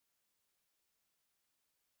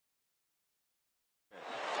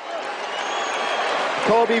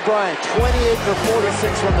Kobe Bryant, 28 for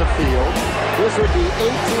 46 from the field. This would be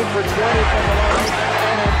 18 for 20 from the line,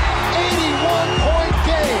 and an 81-point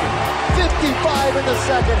game. 55 in the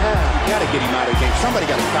second half. You gotta get him out of the game.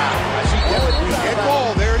 Somebody got to foul. I see that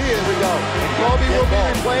ball. There it is. Here we go. And Kobe will be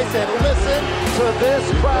replaced, and listen to this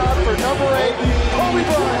crowd for number 8, Kobe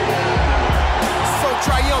Bryant. So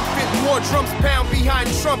triumphant, more drums pound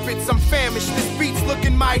behind trumpets. I'm famished, this beat's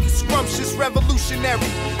looking mighty scrumptious, revolutionary.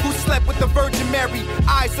 Who slept with the Virgin Mary?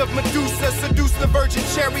 Eyes of Medusa seduce the Virgin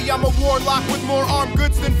Cherry. I'm a warlock with more armed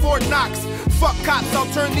goods than Fort Knox. Fuck cops, I'll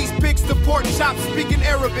turn these pigs to pork chops. Speaking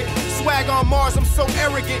Arabic, swag on Mars, I'm so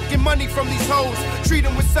arrogant. Get money from these hoes, treat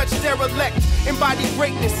them with such derelict. Embody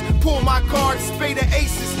greatness, pull my cards, spade of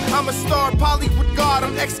aces. I'm a star, poly with God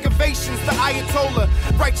on excavations. The Ayatollah,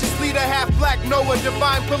 righteous leader, half black Noah.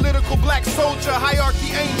 Divine political black soldier,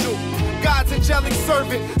 hierarchy angel. God's angelic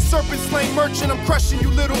servant, serpent slain merchant. I'm crushing you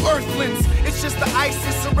little earthlings. It's just the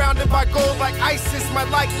ISIS surrounded by gold like ISIS. My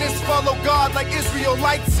likeness follow God like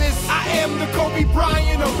Israelites is. I am the Kobe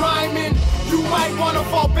Bryant of Rhymin. You might wanna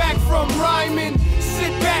fall back from rhyming.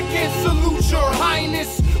 Sit back and salute your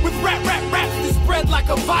highness. With raps that spread like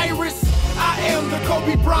a virus. I am the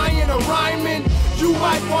Kobe Bryant of Rhymin. You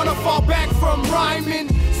might wanna fall back from rhyming.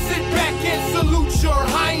 Sit back and salute your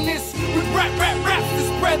highness. With raps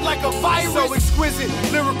that spread like a virus. So exquisite,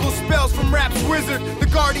 lyrical spells from rap's wizard. The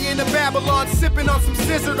guardian of Babylon, sipping on some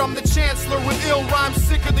scissored. I'm the chancellor with ill rhymes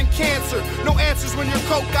sicker than cancer. No answers when your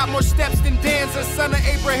coat got more steps than Danza. Son of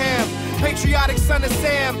Abraham, patriotic son of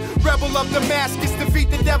Sam. Rebel of Damascus,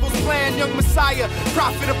 defeat the devil's plan. Young Messiah,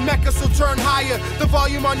 prophet of Mecca, so turn higher. The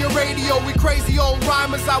volume on your radio, we crazy old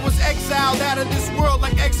rhymers. I was exiled out of this world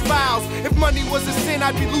like X-Files. If money was a sin,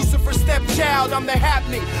 I'd be Lucifer's stepchild. I'm the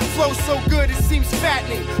happening, flow so good it seems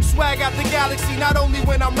fattening. Swag out the galaxy, not only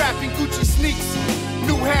when I'm rapping. Gucci sneaks,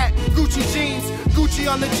 new hat, Gucci jeans,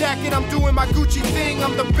 Gucci on the jacket. I'm doing my Gucci thing.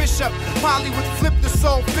 I'm the bishop, Hollywood flip the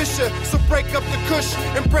Soulfisher. So break up the kush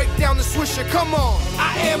and break down the swisher. Come on,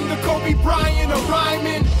 I am the Kobe Bryant of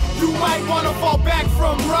Rhymin. You might wanna fall back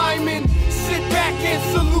from rhyming. Sit back and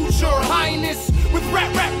salute your highness. With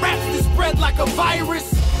raps that spread like a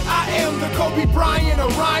virus. I am the Kobe Bryant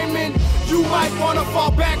of Rhymin. You might wanna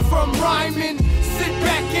fall back from rhyming. Sit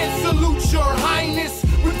back and salute your highness.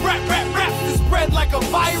 With raps that spread like a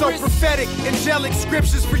virus. So prophetic, angelic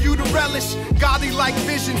scriptures for you to relish. Godly like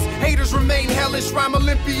visions, haters remain hellish. Rhyme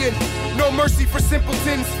Olympian, no mercy for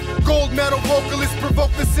simpletons. Gold medal vocalists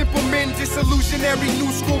provoke the simple men. Disillusionary,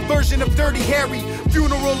 new school version of Dirty Harry.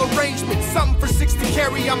 Funeral arrangement, something for 60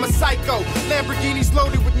 carry. I'm a psycho, Lamborghinis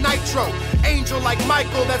loaded with nitro. Angel like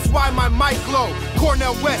Michael, that's why my mic glow.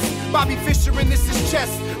 Cornell West, Bobby Fischer and this is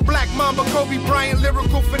chess. Black Mamba, Kobe Bryant,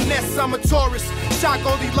 lyrical finesse. I'm a Taurus, shot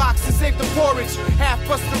Goldilocks and save the porridge. Half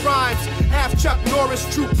Busta Rhymes, half Chuck Norris,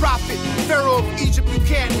 true prophet. Pharaoh of Egypt, you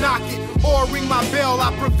can't knock it. Or ring my bell,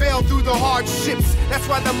 I prevail through the hardships. That's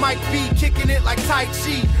why the mic be kicking it like Tai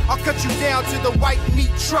Chi. I'll cut you down to the white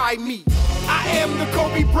meat, try me. I am the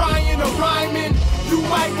Kobe Bryant of Rhymin. You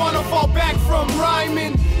might wanna fall back from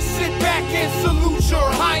rhyming. Sit back and salute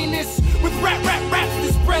your highness. With raps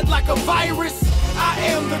that spread like a virus. I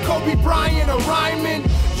am the Kobe Bryant of Rhymin.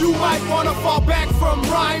 You might wanna fall back from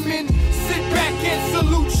rhyming. Sit back and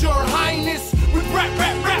salute your highness. With raps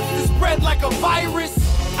that spread like a virus.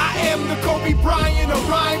 I am the Kobe Bryant of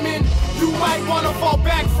Rhymin. You might wanna fall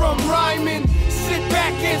back from rhyming. Sit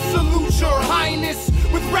back and salute your highness.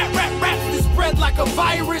 With raps that spread like a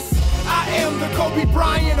virus. I am the Kobe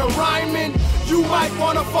Bryant of Rhymin. You might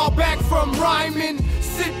wanna fall back from rhyming.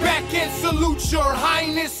 Sit back and salute your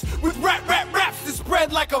highness. With raps that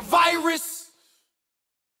spread like a virus.